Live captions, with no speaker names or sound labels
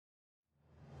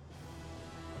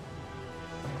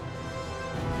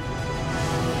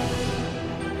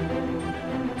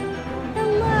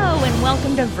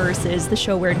welcome to Versus, the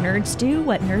show where nerds do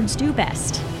what nerds do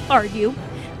best, argue.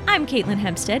 I'm Caitlin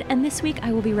Hempstead, and this week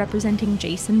I will be representing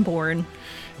Jason Bourne.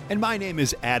 And my name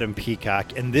is Adam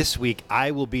Peacock, and this week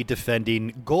I will be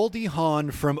defending Goldie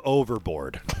Hawn from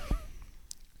Overboard.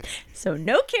 So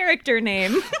no character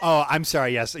name. Oh, I'm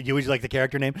sorry, yes. Would you like the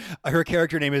character name? Her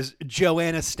character name is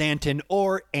Joanna Stanton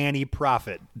or Annie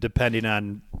Prophet, depending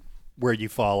on where you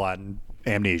fall on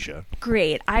amnesia.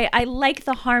 Great. I like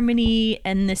the harmony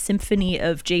and the symphony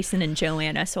of Jason and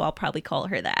Joanna, so I'll probably call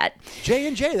her that.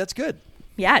 J&J, that's good.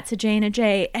 Yeah, it's a J and a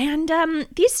J. And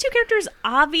these two characters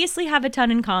obviously have a ton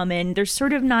in common. There's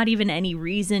sort of not even any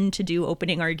reason to do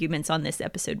opening arguments on this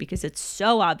episode because it's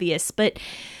so obvious. But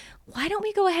why don't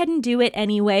we go ahead and do it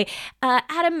anyway?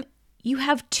 Adam, you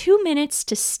have 2 minutes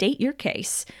to state your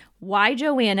case. Why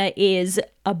Joanna is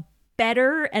a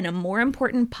better and a more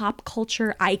important pop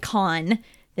culture icon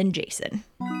than Jason.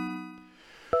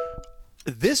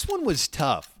 This one was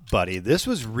tough, buddy. This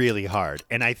was really hard.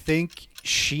 And I think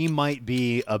she might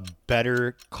be a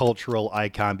better cultural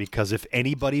icon because if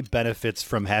anybody benefits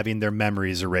from having their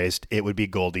memories erased, it would be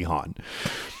Goldie Hawn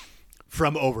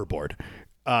from Overboard.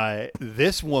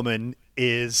 This woman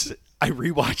is, I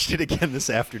rewatched it again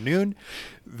this afternoon.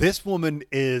 This woman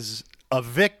is a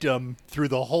victim through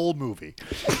the whole movie.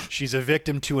 She's a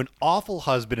victim to an awful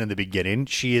husband in the beginning.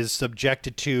 She is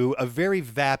subjected to a very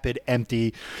vapid,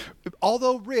 empty,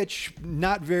 although rich,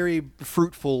 not very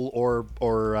fruitful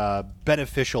or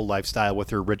beneficial lifestyle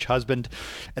with her rich husband.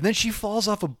 And then she falls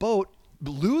off a boat,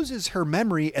 loses her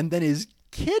memory, and then is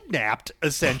kidnapped,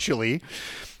 essentially.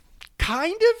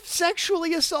 Kind of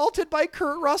sexually assaulted by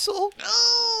Kurt Russell.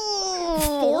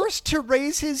 Forced to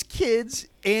raise his kids,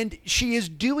 and she is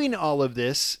doing all of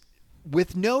this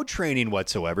with no training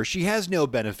whatsoever. She has no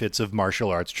benefits of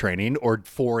martial arts training or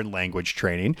foreign language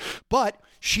training, but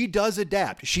she does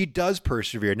adapt. She does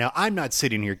persevere. Now, I'm not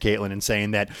sitting here, Caitlin, and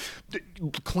saying that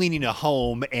cleaning a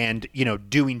home and,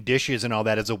 doing dishes and all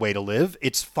that is a way to live.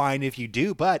 It's fine if you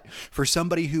do, but for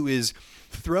somebody who is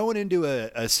thrown into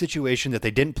a situation that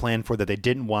they didn't plan for, that they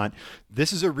didn't want,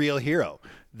 this is a real hero.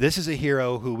 This is a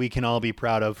hero who we can all be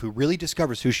proud of, who really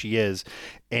discovers who she is.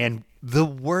 And the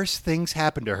worst things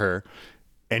happen to her,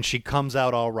 and she comes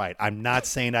out all right. I'm not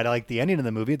saying I like the ending of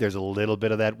the movie. There's a little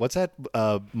bit of that. What's that?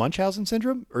 Munchausen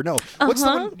syndrome? Or no? What's the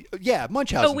one? Yeah,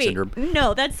 Munchausen syndrome.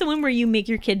 No, that's the one where you make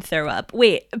your kid throw up.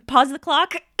 Wait, pause the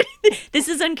clock. This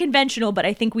is unconventional, but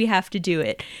I think we have to do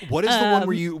it. What is the one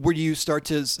where you start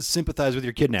to sympathize with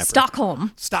your kidnapper?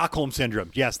 Stockholm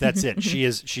syndrome. Yes, that's it. She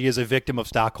is a victim of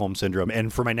Stockholm syndrome.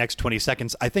 And for my next 20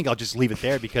 seconds, I think I'll just leave it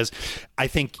there because I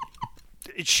think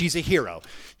she's a hero.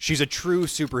 She's a true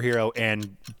superhero,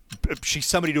 and she's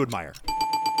somebody to admire.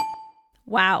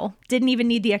 Wow. Didn't even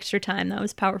need the extra time. That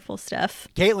was powerful stuff.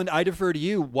 Caitlin, I defer to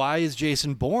you. Why is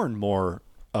Jason Bourne more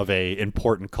of a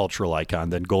important cultural icon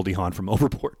than Goldie Hawn from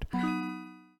Overboard?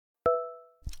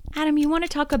 Adam, you want to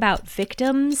talk about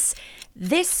victims?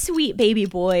 This sweet baby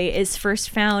boy is first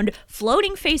found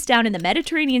floating face down in the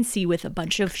Mediterranean Sea with a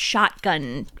bunch of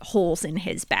shotgun holes in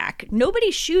his back.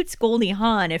 Nobody shoots Goldie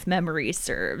Hawn if memory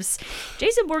serves.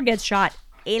 Jason Bourne gets shot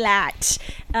a lot.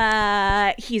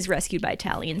 He's rescued by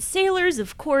Italian sailors,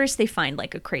 of course. They find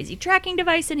like a crazy tracking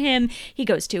device in him. He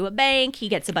goes to a bank. He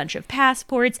gets a bunch of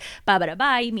passports.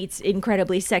 He meets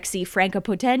incredibly sexy Franca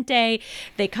Potente.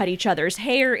 They cut each other's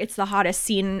hair. It's the hottest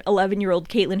scene 11-year-old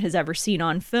Caitlin has ever seen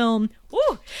on film.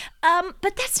 Ooh.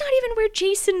 But that's not even where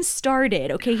Jason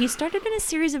started, okay? He started in a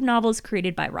series of novels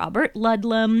created by Robert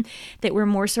Ludlum that were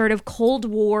more sort of Cold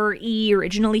War-y.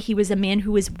 Originally, he was a man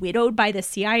who was widowed by the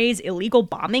CIA's illegal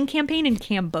bombing campaign in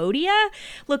Cambodia.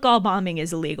 Look, all bombing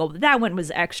is illegal, but that one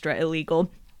was extra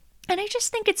illegal. And I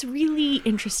just think it's really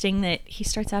interesting that he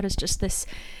starts out as just this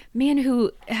man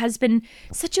who has been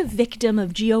such a victim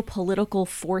of geopolitical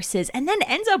forces and then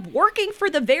ends up working for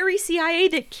the very CIA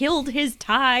that killed his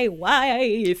Thai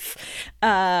wife.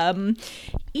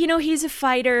 He's a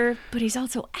fighter, but he's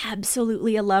also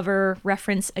absolutely a lover.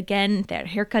 Reference, again, that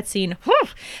haircut scene.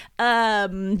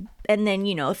 And then,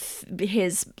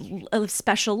 his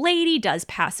special lady does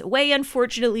pass away,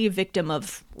 unfortunately, a victim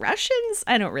of Russians.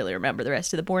 I don't really remember the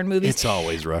rest of the Bourne movies. It's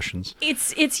always Russians.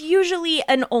 It's usually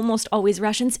and almost always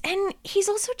Russians. And he's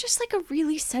also just like a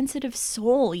really sensitive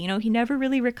soul. He never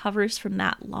really recovers from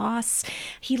that loss.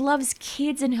 He loves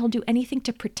kids and he'll do anything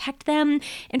to protect them.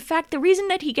 In fact, the reason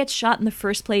that he gets shot in the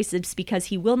first place is because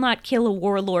he will not kill a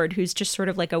warlord who's just sort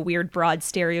of like a weird broad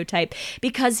stereotype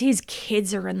because his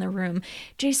kids are in the room.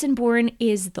 Jason Bourne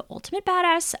is the ultimate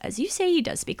badass. As you say, he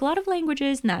does speak a lot of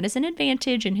languages, and that is an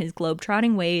advantage in his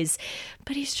globe-trotting ways,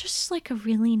 but he's just like a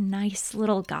really nice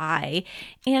little guy.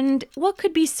 And what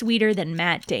could be sweeter than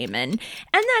Matt Damon.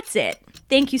 And that's it.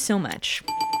 Thank you so much.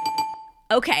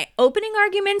 Okay, opening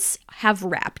arguments have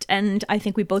wrapped, and I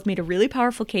think we both made a really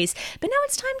powerful case, but now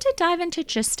it's time to dive into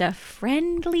just a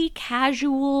friendly,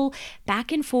 casual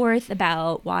back and forth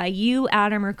about why you,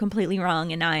 Adam, are completely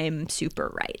wrong and I'm super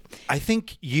right. I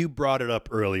think you brought it up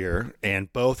earlier,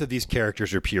 and both of these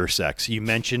characters are pure sex. You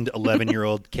mentioned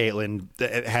 11-year-old Caitlin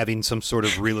having some sort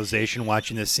of realization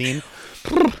watching this scene.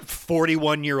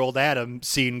 41-year-old Adam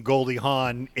seeing Goldie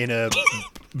Hawn in a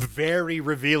very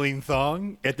revealing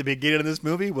thong at the beginning of this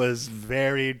movie was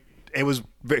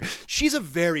she's a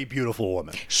very beautiful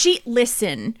woman.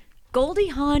 Listen, Goldie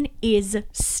Hawn is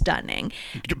stunning.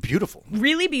 Beautiful.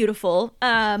 Really beautiful.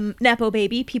 Nepo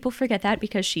baby. People forget that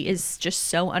because she is just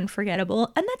so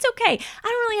unforgettable. And that's okay. I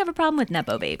don't really have a problem with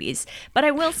Nepo babies. But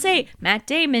I will say, Matt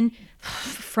Damon,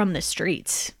 from the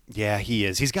streets. Yeah, he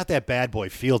is. He's got that bad boy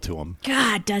feel to him.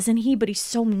 God, doesn't he? But he's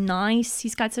so nice.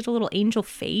 He's got such a little angel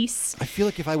face. I feel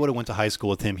like if I would have went to high school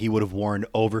with him, he would have worn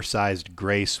oversized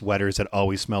gray sweaters that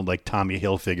always smelled like Tommy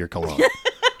Hilfiger cologne.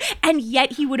 And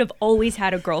yet he would have always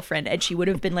had a girlfriend, and she would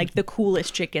have been like the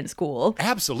coolest chick in school.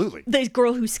 Absolutely. The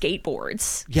girl who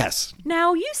skateboards. Yes.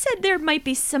 Now, you said there might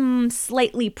be some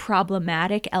slightly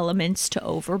problematic elements to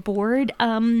Overboard.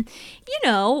 Why don't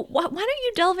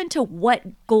you delve into what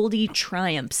Goldie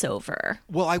triumphs over?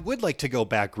 Well, I would like to go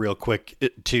back real quick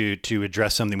to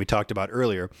address something we talked about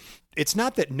earlier. It's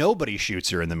not that nobody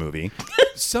shoots her in the movie.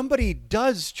 Somebody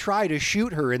does try to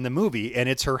shoot her in the movie, and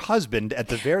it's her husband at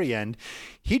the very end.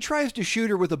 He tries to shoot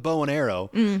her with a bow and arrow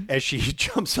as she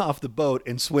jumps off the boat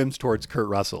and swims towards Kurt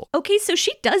Russell. Okay, so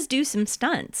she does do some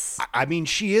stunts. I mean,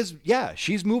 she's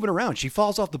moving around. She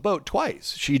falls off the boat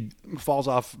twice. She falls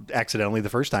off accidentally the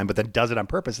first time, but then does it on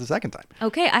purpose the second time.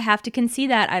 Okay, I have to concede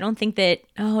that. I don't think that,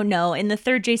 in the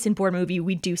third Jason Bourne movie,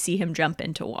 we do see him jump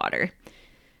into water.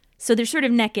 So they're sort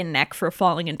of neck and neck for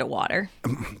falling into water.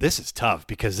 This is tough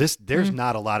because there's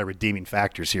not a lot of redeeming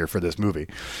factors here for this movie.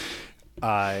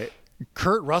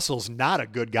 Kurt Russell's not a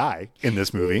good guy in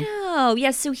this movie. No,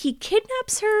 yeah, so he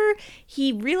kidnaps her.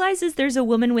 He realizes there's a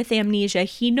woman with amnesia.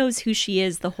 He knows who she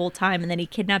is the whole time, and then he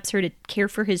kidnaps her to care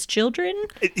for his children.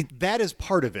 That is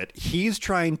part of it. He's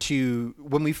trying to,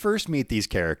 when we first meet these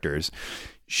characters,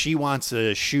 she wants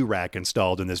a shoe rack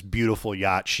installed in this beautiful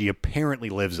yacht she apparently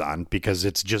lives on because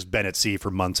it's just been at sea for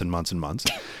months and months and months.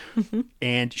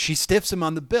 And she stiffs him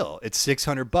on the bill. It's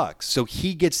 $600. So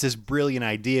he gets this brilliant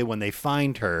idea when they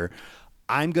find her.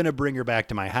 I'm going to bring her back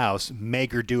to my house,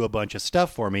 make her do a bunch of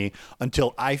stuff for me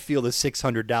until I feel the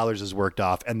 $600 is worked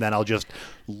off, and then I'll just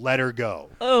let her go.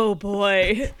 Oh,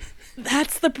 boy.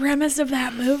 That's the premise of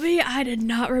that movie? I did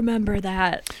not remember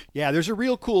that. Yeah, there's a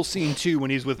real cool scene, too,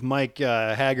 when he's with Mike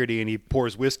Haggerty and he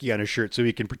pours whiskey on his shirt so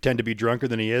he can pretend to be drunker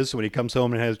than he is. So when he comes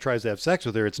home and tries to have sex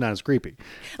with her, it's not as creepy.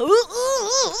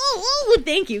 Ooh,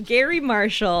 thank you, Gary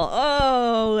Marshall.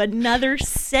 Oh, another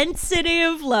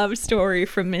sensitive love story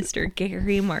from Mr.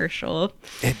 Gary Marshall.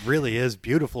 It really is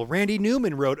beautiful. Randy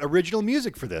Newman wrote original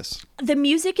music for this. The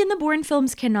music in the Bourne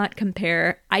films cannot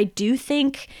compare. I do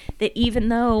think that even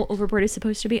though Overboard is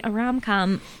supposed to be a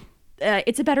rom-com,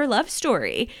 it's a better love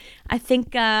story. I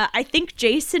think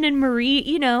Jason and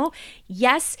Marie,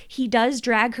 yes, he does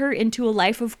drag her into a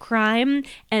life of crime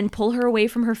and pull her away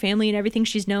from her family and everything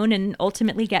she's known and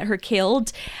ultimately get her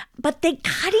killed. But they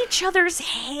cut each other's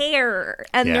hair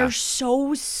and they're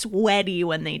so sweaty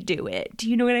when they do it. Do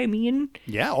you know what I mean?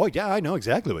 Yeah. Oh, yeah. I know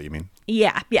exactly what you mean.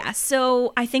 Yeah.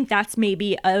 So I think that's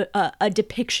maybe a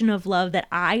depiction of love that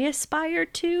I aspire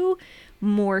to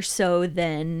more so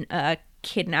than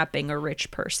kidnapping a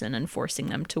rich person and forcing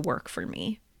them to work for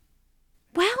me.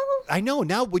 Well, I know.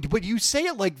 Now, when you say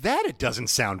it like that, it doesn't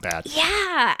sound bad.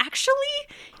 Yeah, actually,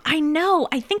 I know.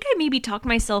 I think I maybe talked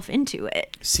myself into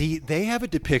it. See, they have a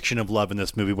depiction of love in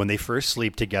this movie when they first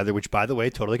sleep together, which, by the way,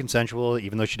 totally consensual,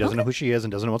 even though she doesn't know who she is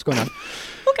and doesn't know what's going on.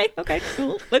 Okay,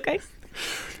 cool. Okay.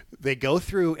 They go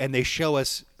through and they show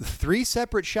us 3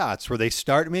 separate shots where they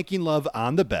start making love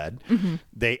on the bed. Mm-hmm.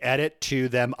 They edit to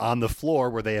them on the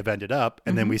floor where they have ended up.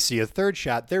 And then we see a third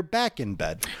shot. They're back in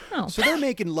bed. Oh. So they're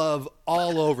making love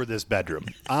all over this bedroom,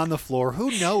 on the floor. Who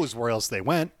knows where else they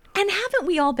went? And haven't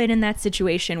we all been in that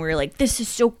situation where you're like, this is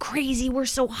so crazy. We're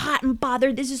so hot and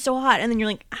bothered. This is so hot. And then you're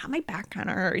like, my back kind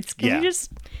of hurts. Can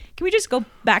we just go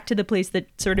back to the place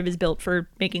that sort of is built for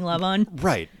making love on?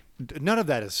 Right. None of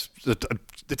that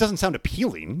it doesn't sound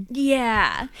appealing.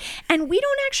 Yeah. And we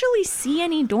don't actually see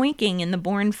any doinking in the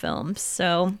Bourne films,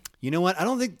 so. You know what? I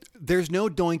don't think there's no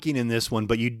doinking in this one,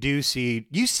 but you see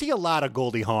a lot of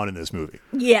Goldie Hawn in this movie.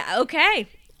 Yeah, okay.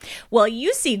 Well,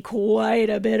 you see quite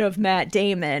a bit of Matt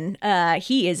Damon.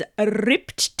 He is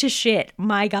ripped to shit.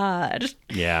 My God.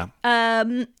 Yeah.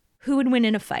 Who would win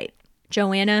in a fight?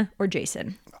 Joanna or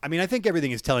Jason? I mean, I think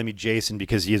everything is telling me Jason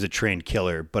because he is a trained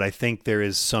killer, but I think there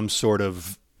is some sort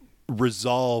of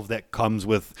resolve that comes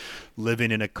with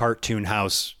living in a cartoon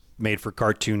house made for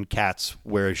cartoon cats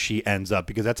where she ends up,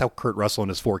 because that's how Kurt Russell and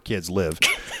his 4 kids live.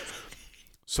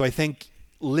 So I think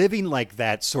living like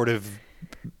that sort of,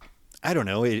 I don't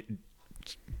know, it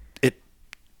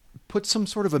puts some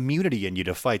sort of immunity in you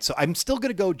to fight. So I'm still going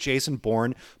to go Jason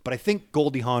Bourne, but I think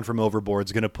Goldie Hawn from Overboard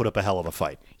is going to put up a hell of a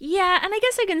fight. Yeah, and I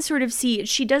guess I can sort of see,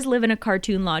 she does live in a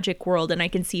cartoon logic world, and I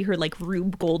can see her like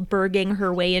Rube Goldberging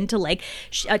her way into like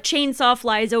a chainsaw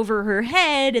flies over her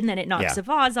head, and then it knocks a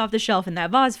vase off the shelf, and that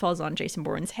vase falls on Jason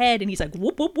Bourne's head, and he's like,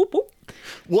 whoop, whoop, whoop, whoop.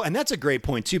 Well, and that's a great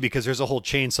point, too, because there's a whole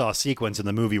chainsaw sequence in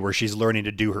the movie where she's learning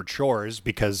to do her chores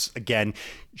because, again,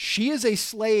 she is a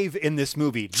slave in this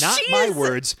movie. Not my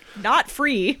words. Not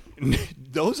free.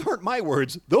 Those aren't my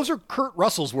words. Those are Kurt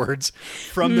Russell's words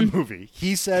from the movie.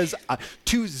 He says,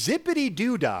 to zippity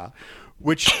doo-dah,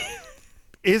 which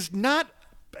is not,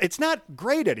 it's not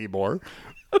great anymore.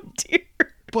 Oh, dear.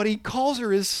 But he calls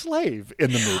her his slave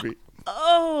in the movie.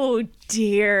 Oh,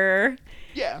 dear.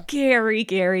 Yeah. Gary.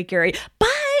 But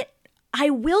I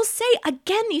will say,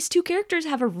 again, these two characters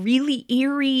have a really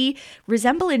eerie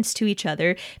resemblance to each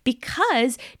other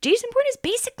because Jason Bourne is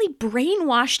basically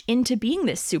brainwashed into being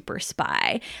this super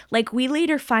spy. Like, we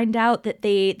later find out that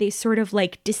they sort of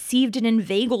like deceived and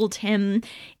inveigled him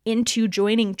into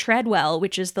joining Treadwell,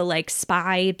 which is the like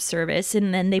spy service,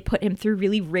 and then they put him through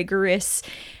really rigorous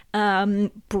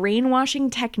brainwashing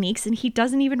techniques, and he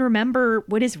doesn't even remember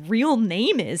what his real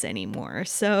name is anymore.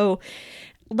 So,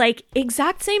 like,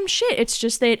 exact same shit. It's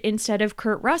just that instead of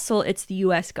Kurt Russell, it's the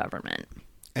U.S. government.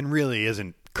 And really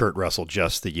isn't Kurt Russell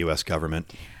just the U.S.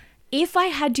 government? If I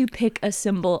had to pick a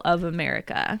symbol of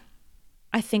America,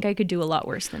 I think I could do a lot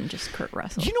worse than just Kurt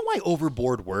Russell. You know why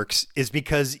Overboard works? Is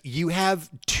because you have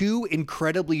 2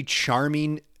 incredibly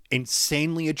charming,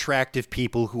 insanely attractive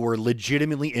people who are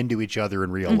legitimately into each other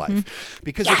in real life.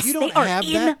 Because if you don't have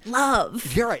that,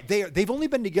 love. You're right. They've only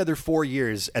been together 4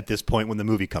 years at this point when the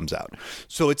movie comes out.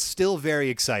 So it's still very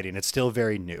exciting. It's still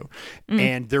very new.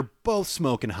 And they're both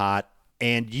smoking hot.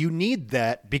 And you need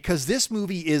that because this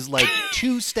movie is like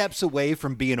 2 steps away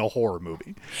from being a horror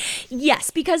movie. Yes,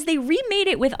 because they remade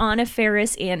it with Anna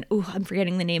Faris and, I'm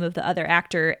forgetting the name of the other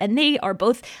actor. And they are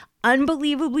both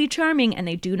unbelievably charming, and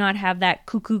they do not have that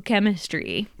cuckoo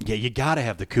chemistry. Yeah, you got to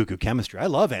have the cuckoo chemistry. I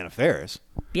love Anna Faris.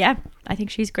 Yeah, I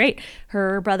think she's great.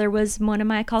 Her brother was one of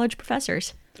my college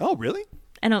professors. Oh, really?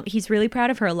 And he's really proud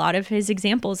of her. A lot of his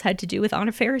examples had to do with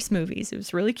Anna Faris movies. It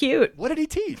was really cute. What did he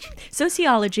teach?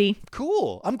 Sociology.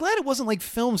 Cool. I'm glad it wasn't like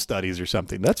film studies or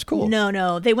something. That's cool.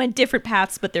 No. They went different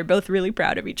paths, but they're both really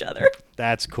proud of each other.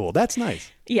 That's cool. That's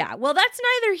nice. Yeah, well, that's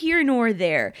neither here nor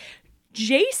there.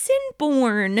 Jason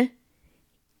Bourne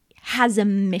has a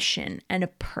mission and a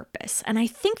purpose, and I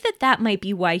think that might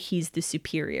be why he's the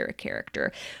superior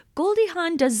character. Goldie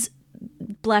Hawn does,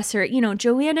 bless her,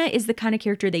 Joanna is the kind of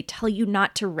character they tell you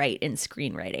not to write in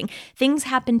screenwriting. Things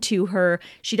happen to her.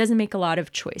 She doesn't make a lot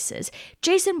of choices.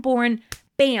 Jason Bourne,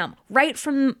 bam, right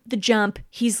from the jump,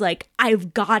 he's like,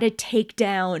 I've got to take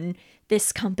down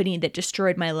this company that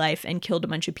destroyed my life and killed a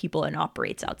bunch of people and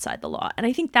operates outside the law. And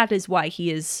I think that is why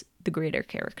he is the greater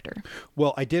character.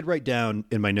 Well, I did write down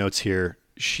in my notes here,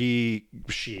 she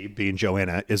being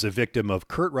Joanna, is a victim of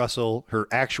Kurt Russell, her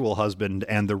actual husband,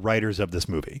 and the writers of this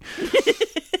movie.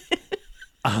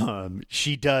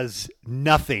 She does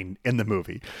nothing in the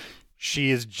movie.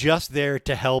 She is just there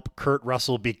to help Kurt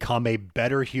Russell become a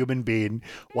better human being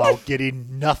while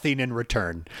getting nothing in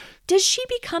return. Does she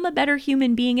become a better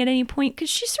human being at any point? Because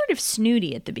she's sort of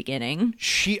snooty at the beginning.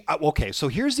 Okay, so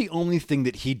here's the only thing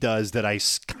that he does that I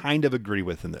kind of agree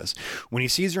with in this. When he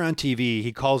sees her on TV,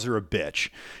 he calls her a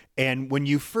bitch. And when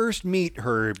you first meet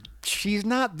her, she's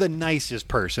not the nicest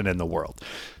person in the world.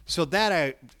 So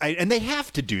that and they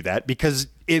have to do that because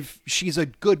if she's a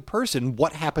good person,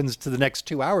 what happens to the next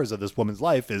 2 hours of this woman's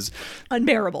life is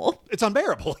unbearable. It's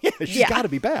unbearable. Yeah, she's got to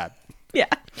be bad. Yeah.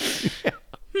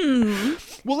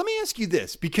 Well, let me ask you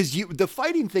this, because the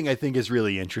fighting thing I think is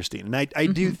really interesting. And I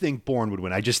do think Bourne would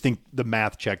win. I just think the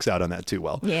math checks out on that too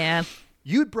well. Yeah.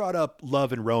 You'd brought up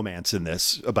love and romance in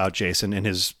this about Jason and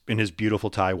his beautiful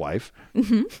Thai wife.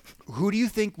 Mm-hmm. Who do you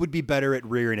think would be better at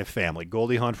rearing a family?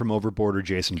 Goldie Hawn from Overboard or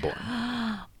Jason Bourne?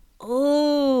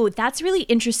 Oh, that's really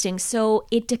interesting. So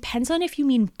it depends on if you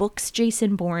mean books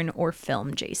Jason Bourne or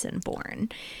film Jason Bourne.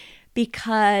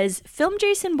 because film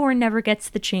Jason Bourne never gets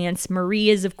the chance. Marie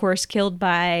is, of course, killed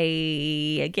by,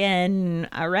 again,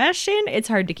 a Russian. It's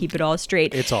hard to keep it all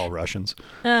straight. It's all Russians.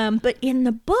 But in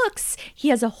the books, he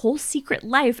has a whole secret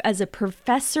life as a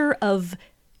professor of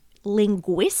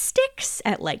linguistics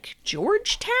at like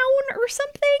Georgetown or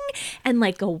something, and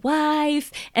like a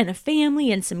wife and a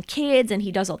family and some kids, and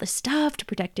he does all this stuff to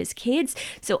protect his kids.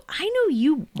 So I know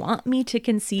you want me to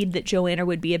concede that Joanna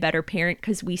would be a better parent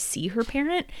because we see her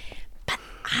parent, but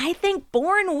I think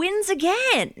Bourne wins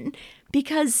again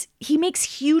because he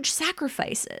makes huge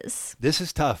sacrifices. This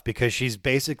is tough because she's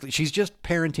just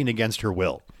parenting against her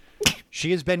will.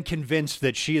 She has been convinced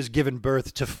that she has given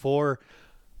birth to 4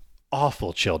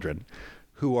 awful children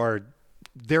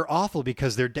they're awful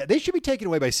because they should be taken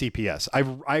away by CPS.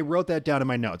 I wrote that down in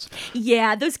my notes.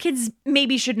 Yeah, those kids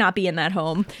maybe should not be in that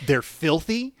home. They're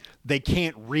filthy. They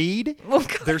can't read. Oh,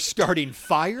 they're starting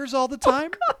fires all the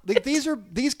time. Like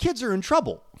these kids are in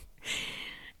trouble.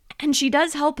 And she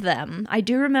does help them. I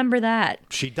do remember that.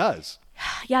 She does.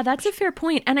 Yeah, that's a fair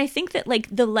point. And I think that like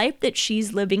the life that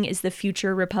she's living is the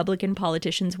future Republican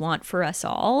politicians want for us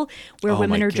all, where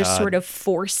women are just sort of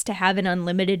forced to have an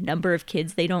unlimited number of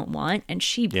kids they don't want. And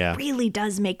she really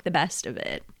does make the best of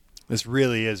it. This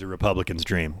really is a Republican's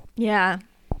dream. Yeah.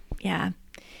 Yeah.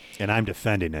 And I'm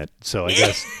defending it. So I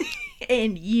guess.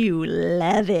 And you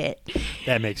love it.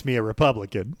 That makes me a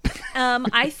Republican.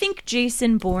 I think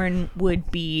Jason Bourne would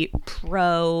be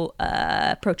pro-choice.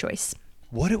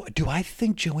 What do I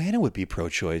think Joanna would be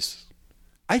pro-choice?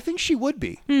 I think she would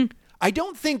be. I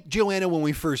don't think Joanna, when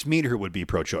we first meet her, would be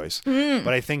pro-choice. But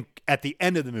I think at the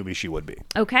end of the movie, she would be.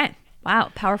 Okay.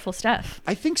 Wow. Powerful stuff.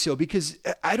 I think so, because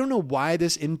I don't know why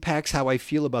this impacts how I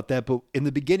feel about that. But in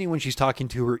the beginning, when she's talking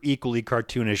to her equally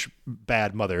cartoonish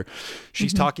bad mother,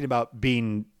 she's talking about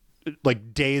being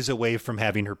like days away from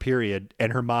having her period.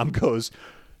 And her mom goes,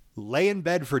 lay in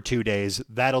bed for 2 days.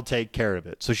 That'll take care of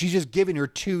it. So she's just giving her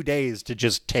 2 days to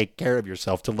just take care of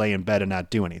yourself, to lay in bed and not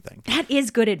do anything. That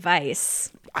is good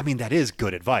advice. I mean, that is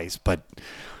good advice. But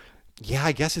yeah,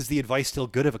 I guess is the advice still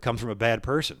good if it comes from a bad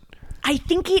person? I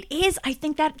think it is. I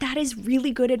think that is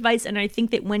really good advice. And I think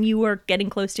that when you are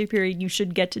getting close to your period, you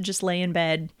should get to just lay in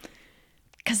bed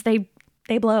because they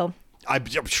blow. I'm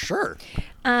sure.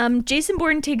 Jason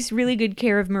Bourne takes really good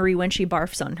care of Marie when she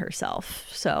barfs on herself.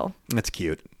 So that's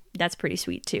cute. That's pretty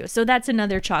sweet too. So that's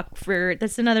another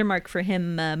mark for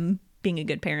him being a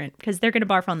good parent, because they're going to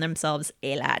barf on themselves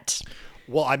a lot.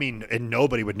 Well, I mean, and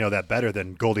nobody would know that better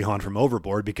than Goldie Hawn from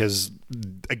Overboard, because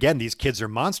again, these kids are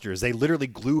monsters. They literally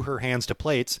glue her hands to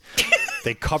plates.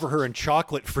 They cover her in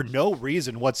chocolate for no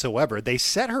reason whatsoever. They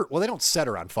don't set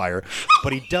her on fire,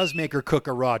 but he does make her cook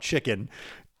a raw chicken,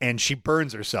 and she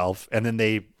burns herself, and then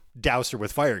they douse her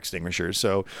with fire extinguishers.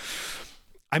 So,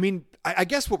 I mean, I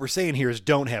guess what we're saying here is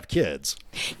don't have kids.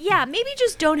 Yeah, maybe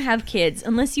just don't have kids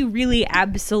unless you really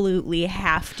absolutely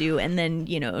have to, and then,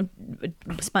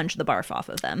 sponge the barf off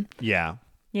of them. Yeah.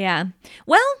 Yeah.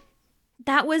 Well,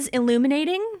 that was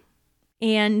illuminating.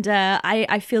 And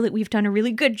I feel that we've done a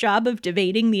really good job of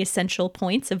debating the essential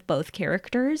points of both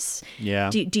characters. Yeah.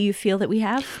 Do you feel that we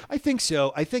have? I think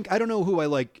so. I don't know who I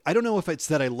like. I don't know if it's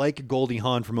that I like Goldie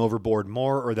Hawn from Overboard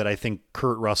more, or that I think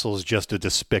Kurt Russell is just a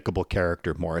despicable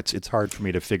character more. It's hard for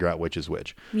me to figure out which is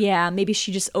which. Yeah, maybe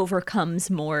she just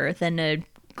overcomes more than a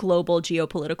global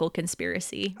geopolitical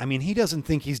conspiracy. I mean, he doesn't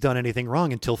think he's done anything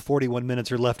wrong until 41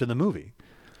 minutes are left in the movie.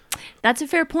 That's a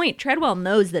fair point. Treadwell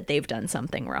knows that they've done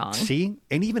something wrong. See?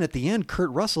 And even at the end, Kurt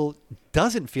Russell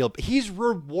doesn't feel... He's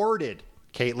rewarded,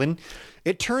 Caitlin.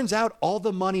 It turns out all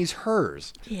the money's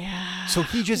hers. Yeah. So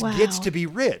he just gets to be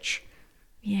rich.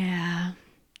 Yeah.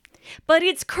 But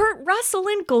it's Kurt Russell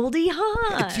and Goldie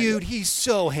Hawn. Dude, he's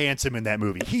so handsome in that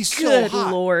movie. He's so Good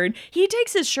hot. Lord. He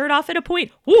takes his shirt off at a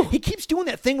point. Ooh. He keeps doing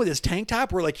that thing with his tank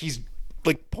top where, like, he's,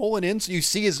 like, pulling in so you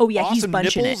see his he's awesome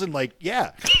bunching nipples it. and, like,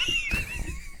 yeah.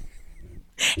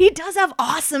 He does have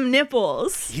awesome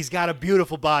nipples. He's got a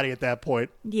beautiful body at that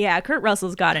point. Yeah, Kurt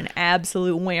Russell's got an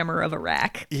absolute whammer of a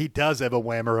rack. He does have a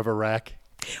whammer of a rack.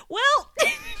 Well,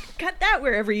 cut that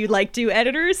wherever you'd like to,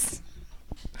 editors.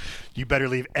 You better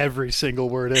leave every single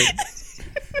word in.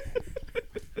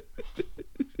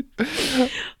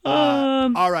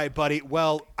 All right, buddy.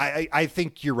 Well, I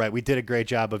think you're right. We did a great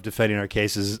job of defending our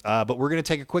cases, but we're going to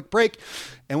take a quick break.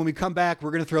 And when we come back,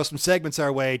 we're going to throw some segments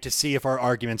our way to see if our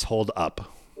arguments hold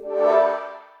up.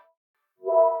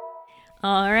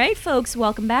 All right, folks,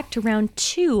 welcome back to round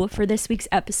 2 for this week's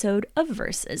episode of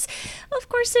Versus. Of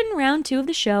course, in round 2 of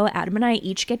the show, Adam and I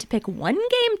each get to pick one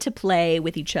game to play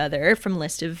with each other from a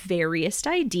list of various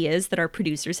ideas that our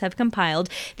producers have compiled,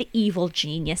 the evil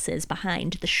geniuses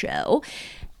behind the show.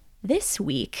 This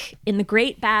week, in the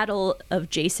great battle of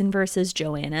Jason versus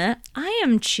Joanna, I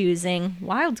am choosing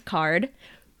wild card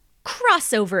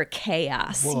crossover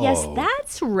chaos. Whoa. Yes,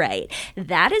 that's right.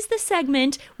 That is the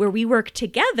segment where we work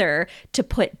together to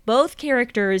put both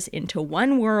characters into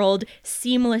one world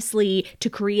seamlessly to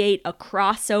create a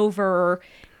crossover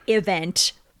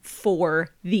event for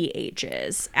the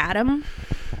ages. Adam,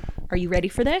 are you ready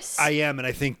for this? I am, and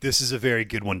I think this is a very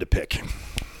good one to pick.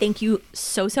 Thank you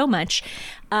so much.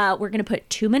 We're going to put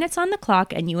 2 minutes on the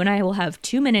clock, and you and I will have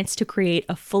 2 minutes to create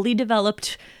a fully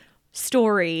developed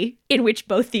story in which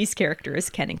both these characters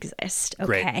can exist. Okay.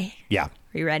 Great. Yeah.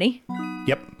 Are you ready?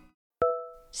 Yep.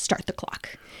 Start the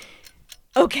clock.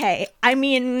 Okay. I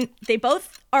mean, they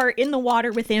both are in the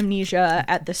water with amnesia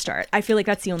at the start. I feel like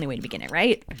that's the only way to begin it,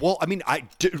 right? Well, I mean, I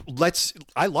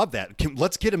love that.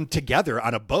 Let's get them together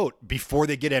on a boat before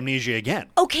they get amnesia again.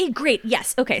 Okay, great.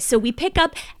 Yes. Okay. So we pick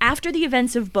up after the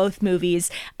events of both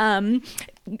movies.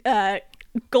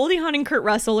 Goldie Hawn and Kurt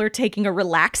Russell are taking a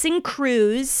relaxing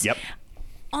cruise. Yep.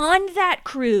 On that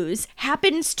cruise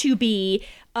happens to be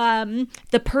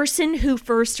the person who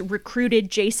first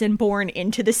recruited Jason Bourne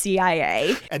into the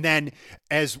CIA. And then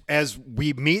as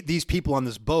we meet these people on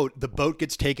this boat, the boat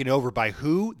gets taken over by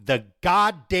who? The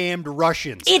goddamned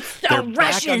Russians. It's the They're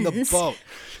Russians. Back on the boat.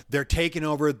 They're taking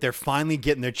over. They're finally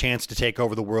getting their chance to take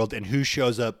over the world. And who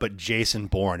shows up but Jason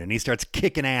Bourne? And he starts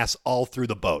kicking ass all through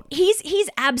the boat. He's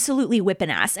absolutely whipping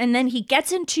ass. And then he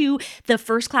gets into the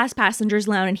first class passengers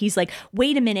lounge and he's like,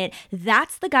 wait a minute,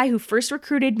 that's the guy who first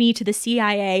recruited me to the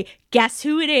CIA. Guess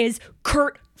who it is?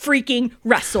 Kurt freaking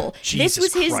Russell. Jesus this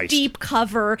was his Christ. deep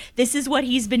cover. This is what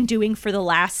he's been doing for the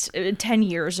last 10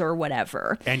 years or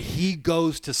whatever. And he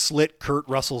goes to slit Kurt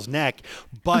Russell's neck,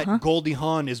 but Goldie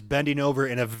Hawn is bending over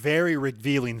in a very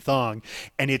revealing thong,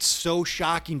 and it's so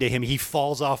shocking to him, he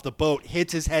falls off the boat,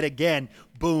 hits his head again,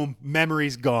 boom,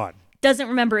 memory's gone. Doesn't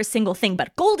remember a single thing,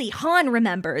 but Goldie Hawn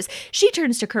remembers. She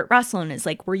turns to Kurt Russell and is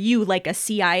like, were you like a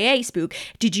CIA spook?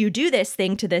 Did you do this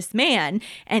thing to this man?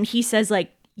 And he says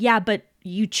like, yeah, but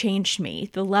you changed me.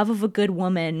 The love of a good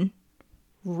woman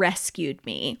rescued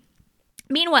me.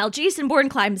 Meanwhile, Jason Bourne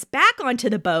climbs back onto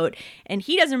the boat and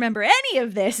he doesn't remember any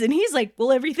of this. And he's like,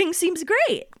 well, everything seems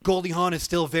great. Goldie Hawn is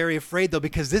still very afraid, though,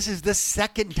 because this is the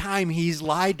second time he's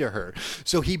lied to her.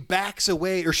 So he backs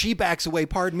away, or she backs away,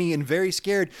 pardon me, and very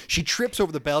scared. She trips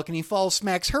over the balcony, falls,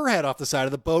 smacks her head off the side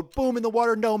of the boat. Boom, in the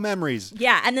water, no memories.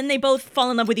 Yeah, and then they both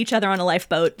fall in love with each other on a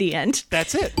lifeboat. The end.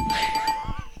 That's it.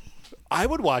 I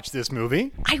would watch this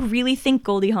movie. I really think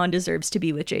Goldie Hawn deserves to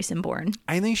be with Jason Bourne.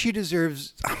 I think she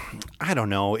deserves, I don't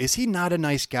know. Is he not a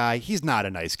nice guy? He's not a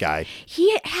nice guy.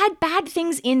 He had bad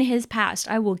things in his past.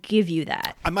 I will give you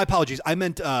that. My apologies. I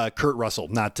meant Kurt Russell,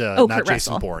 not Kurt Jason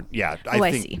Russell. Bourne. Yeah,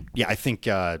 I see. Yeah, I think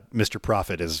Mr.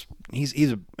 Prophet is.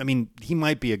 I mean, he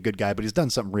might be a good guy, but he's done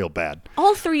something real bad.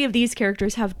 All three of these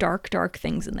characters have dark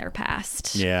things in their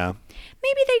past. Yeah.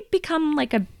 Maybe they become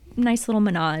like a nice little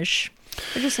menage.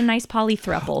 They're just a nice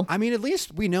polythrouple. I mean, at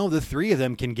least we know the three of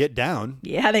them can get down.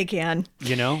 Yeah, they can.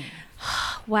 You know?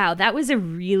 Wow, that was a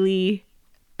really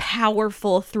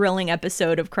powerful, thrilling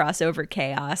episode of Crossover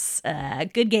Chaos.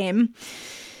 Good game.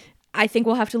 I think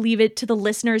we'll have to leave it to the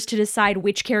listeners to decide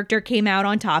which character came out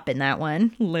on top in that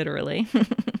one. Literally.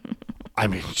 I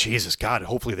mean, Jesus God,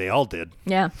 hopefully they all did.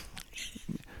 Yeah.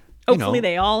 Hopefully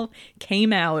they all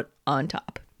came out on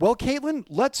top. Well, Caitlin,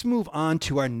 let's move on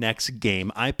to our next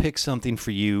game. I picked something for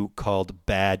you called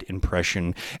Bad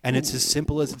Impression, and it's as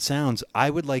simple as it sounds. I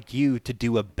would like you to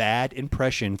do a bad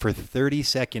impression for 30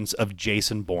 seconds of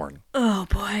Jason Bourne. Oh,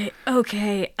 boy.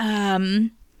 Okay.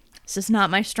 This is not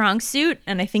my strong suit,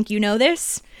 and I think you know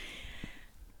this.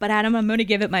 But, Adam, I'm going to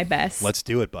give it my best. Let's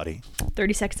do it, buddy.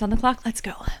 30 seconds on the clock. Let's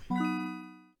go.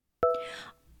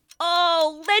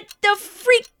 Oh, let the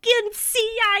freaking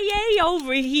CIA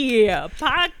over here.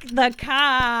 Park the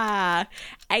car.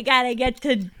 I gotta get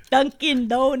to Dunkin'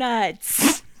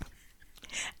 Donuts.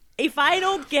 If I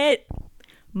don't get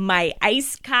my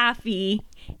iced coffee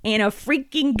and a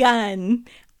freaking gun,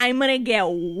 I'm gonna get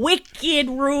wicked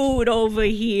rude over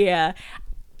here.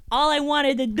 All I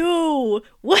wanted to do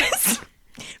was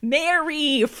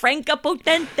marry Franca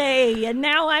Potente, and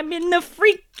now I'm in the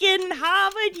freaking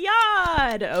Harvard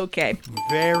yard. Okay.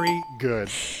 Very good.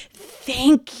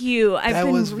 Thank you. I've That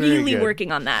was been very really good.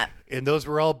 working on that. And those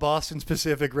were all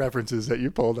Boston-specific references that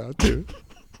you pulled out, too.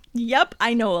 Yep,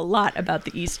 I know a lot about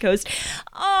the East Coast.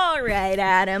 All right,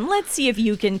 Adam, let's see if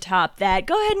you can top that.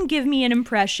 Go ahead and give me an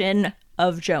impression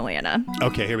of Joanna.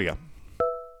 Okay, here we go.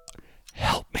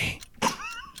 Help me.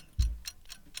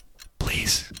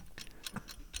 Please.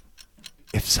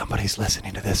 If somebody's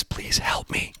listening to this, please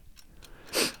help me.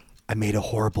 I made a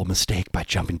horrible mistake by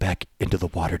jumping back into the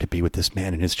water to be with this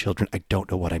man and his children. I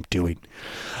don't know what I'm doing.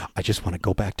 I just want to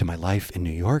go back to my life in New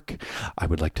York. I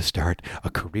would like to start a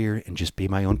career and just be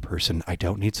my own person. I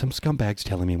don't need some scumbags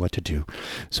telling me what to do.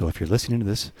 So if you're listening to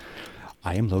this,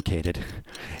 I am located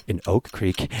in Oak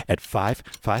Creek at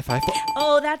 5554.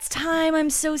 Oh, that's time. I'm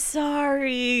so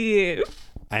sorry.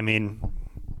 I mean,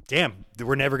 damn,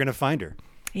 we're never going to find her.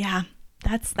 Yeah,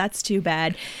 that's too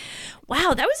bad.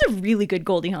 Wow, that was a really good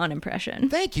Goldie Hawn impression.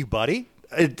 Thank you, buddy.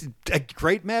 A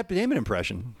great Matt Damon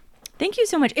impression. Thank you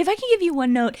so much. If I can give you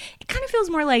one note, it kind of feels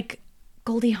more like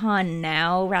Goldie Hawn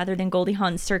now rather than Goldie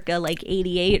Hawn circa like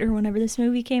 88 or whenever this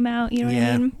movie came out. You know what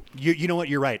I mean? You know what?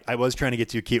 You're right. I was trying to get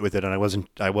too cute with it, and I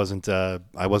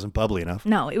wasn't bubbly enough.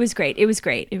 No, it was great. It was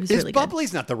great. It was really good.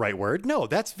 Bubbly's not the right word. No,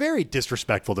 that's very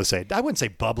disrespectful to say. I wouldn't say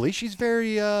bubbly. She's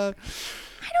very. I don't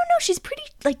know. She's pretty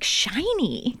like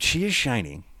shiny. She is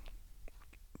shiny.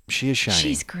 She is shiny.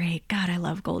 She's great. God, I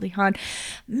love Goldie Hawn.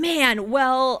 Man,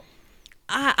 well,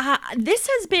 this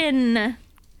has been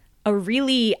a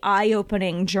really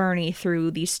eye-opening journey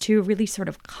through these two really sort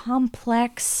of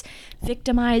complex,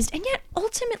 victimized, and yet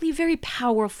ultimately very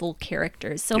powerful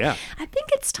characters. So yeah. I think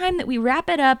it's time that we wrap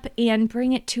it up and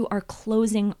bring it to our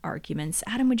closing arguments.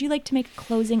 Adam, would you like to make a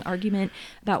closing argument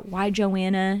about why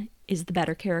Joanna is the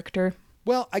better character?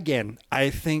 Well, again, I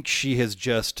think she has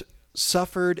just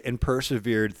suffered and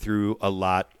persevered through a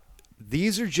lot.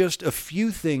 These are just a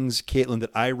few things, Caitlin,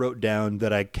 that I wrote down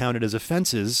that I counted as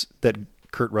offenses that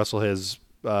Kurt Russell has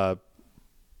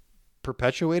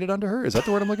perpetuated onto her. Is that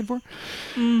the word I'm looking for?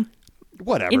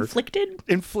 Whatever.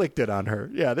 Inflicted on her.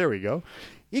 Yeah, there we go.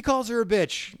 He calls her a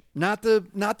bitch. Not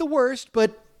the worst,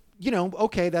 but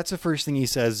okay, that's the first thing he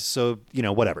says. So,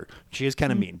 whatever. She is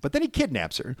kind of mean. But then he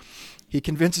kidnaps her. He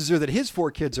convinces her that his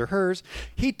 4 kids are hers.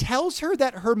 He tells her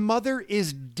that her mother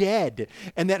is dead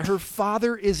and that her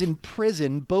father is in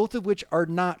prison, both of which are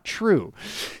not true.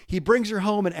 He brings her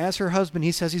home and asks her husband,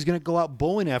 he says he's going to go out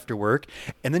bowling after work.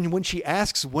 And then when she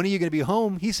asks, when are you going to be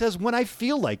home? He says, when I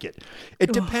feel like it.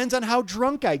 It depends on how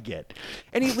drunk I get.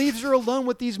 And he leaves her alone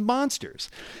with these monsters.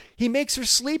 He makes her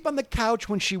sleep on the couch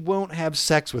when she won't have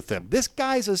sex with him. This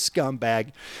guy's a scumbag.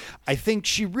 I think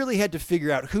she really had to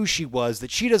figure out who she was,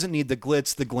 that she doesn't need the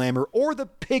glitz, the glamour, or the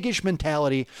piggish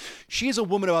mentality. She's a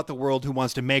woman about the world who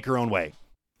wants to make her own way.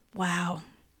 Wow.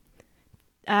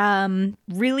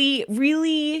 Really,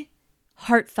 really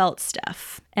heartfelt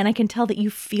stuff. And I can tell that you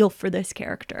feel for this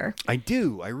character. I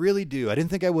do. I really do. I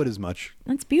didn't think I would as much.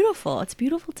 That's beautiful. It's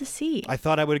beautiful to see. I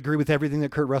thought I would agree with everything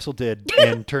that Kurt Russell did,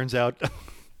 and turns out...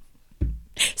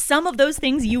 Some of those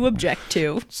things you object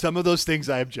to. Some of those things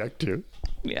I object to.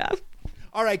 Yeah.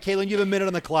 All right, Caitlin, you have a minute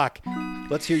on the clock.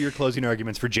 Let's hear your closing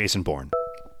arguments for Jason Bourne.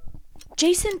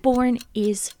 Jason Bourne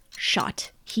is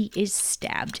shot. He is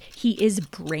stabbed. He is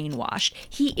brainwashed.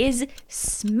 He is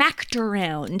smacked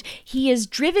around. He is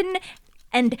driven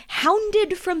and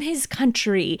hounded from his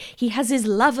country. He has his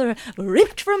lover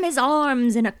ripped from his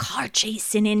arms in a car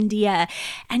chase in India.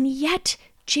 And yet...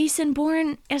 Jason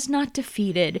Bourne is not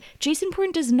defeated. Jason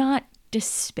Bourne does not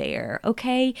despair,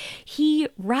 okay? He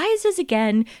rises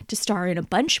again to star in a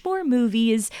bunch more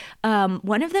movies.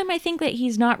 One of them I think that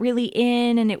he's not really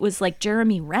in, and it was like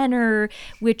Jeremy Renner,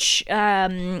 which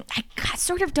I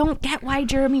sort of don't get why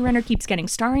Jeremy Renner keeps getting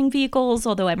starring vehicles,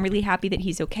 although I'm really happy that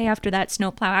he's okay after that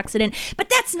snowplow accident. But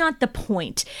that's not the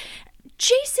point.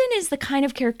 Jason is the kind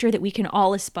of character that we can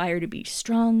all aspire to be: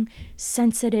 strong,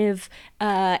 sensitive,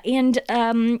 and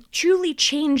truly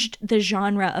changed the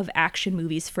genre of action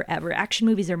movies forever. Action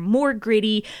movies are more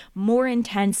gritty, more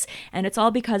intense, and it's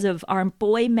all because of our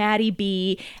boy Matty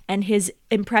B and his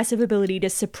impressive ability to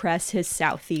suppress his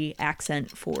Southie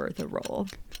accent for the role.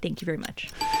 Thank you very much.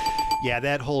 Yeah,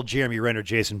 that whole Jeremy Renner,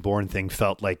 Jason Bourne thing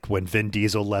felt like when Vin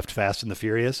Diesel left Fast and the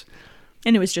Furious.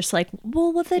 And it was just like,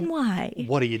 well, then why?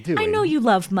 What are you doing? I know you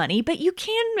love money, but you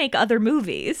can make other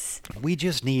movies. We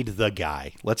just need the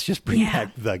guy. Let's just bring back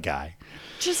the guy.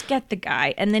 Just get the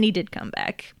guy. And then he did come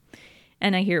back.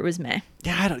 And I hear it was meh.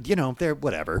 Yeah, they're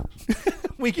whatever.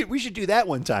 We should do that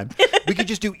one time. We could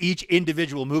just do each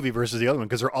individual movie versus the other one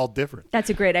because they're all different. That's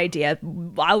a great idea.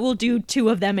 I will do 2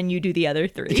 of them and you do the other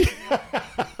 3.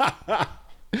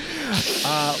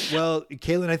 Well,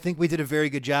 Caitlin, I think we did a very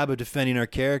good job of defending our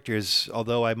characters,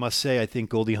 although I must say I think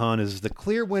Goldie Hawn is the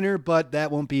clear winner, but that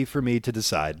won't be for me to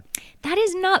decide. That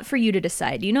is not for you to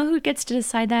decide. You know who gets to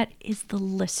decide that is the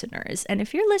listeners. And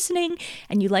if you're listening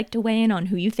and you'd like to weigh in on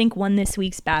who you think won this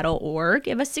week's battle or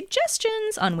give us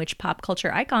suggestions on which pop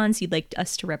culture icons you'd like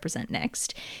us to represent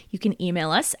next, you can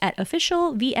email us at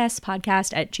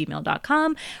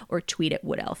officialvspodcast@gmail.com or tweet at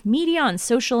Wood Elf Media on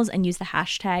socials and use the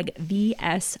hashtag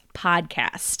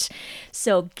VSPodcast. podcast.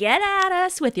 So get at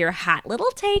us with your hot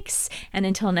little takes. And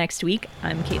until next week,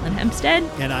 I'm Caitlin Hempstead.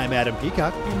 And I'm Adam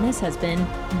Peacock. And this has been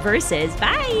Versus.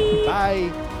 Bye.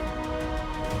 Bye.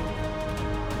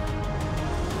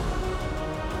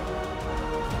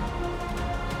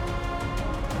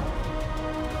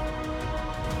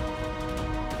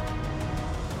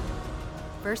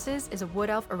 Versus is a Wood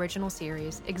Elf original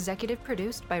series, executive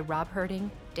produced by Rob Herding,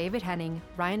 David Henning,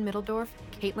 Ryan Middledorf,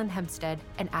 Caitlin Hempstead,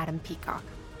 and Adam Peacock.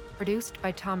 Produced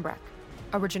by Tom Breck.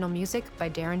 Original music by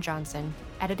Darren Johnson.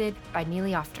 Edited by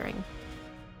Neely Oftering.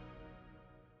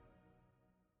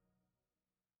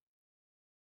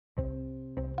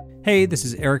 Hey, this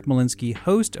is Eric Malinsky,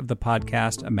 host of the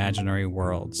podcast Imaginary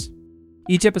Worlds.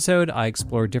 Each episode, I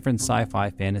explore different sci-fi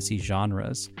fantasy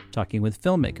genres, talking with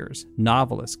filmmakers,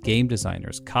 novelists, game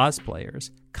designers,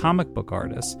 cosplayers, comic book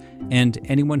artists, and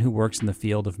anyone who works in the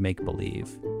field of make-believe.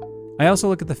 I also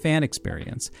look at the fan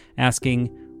experience, asking,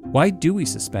 why do we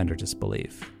suspend our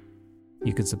disbelief?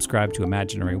 You can subscribe to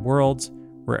Imaginary Worlds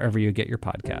wherever you get your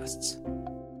podcasts.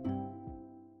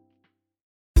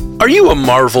 Are you a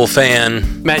Marvel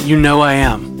fan? Matt, you know I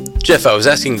am. Jeff, I was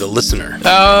asking the listener.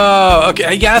 Oh,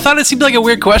 okay. Yeah, I thought it seemed like a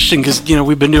weird question because,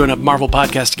 we've been doing a Marvel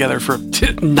podcast together for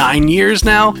 9 years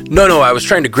now. No, I was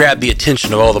trying to grab the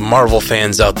attention of all the Marvel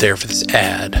fans out there for this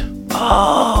ad.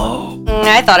 Oh.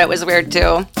 I thought it was weird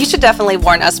too. You should definitely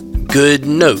warn us. Good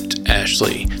note,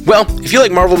 Ashley. Well, if you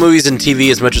like Marvel movies and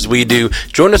TV as much as we do,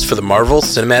 join us for the Marvel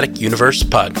Cinematic Universe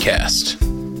podcast.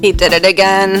 He did it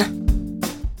again.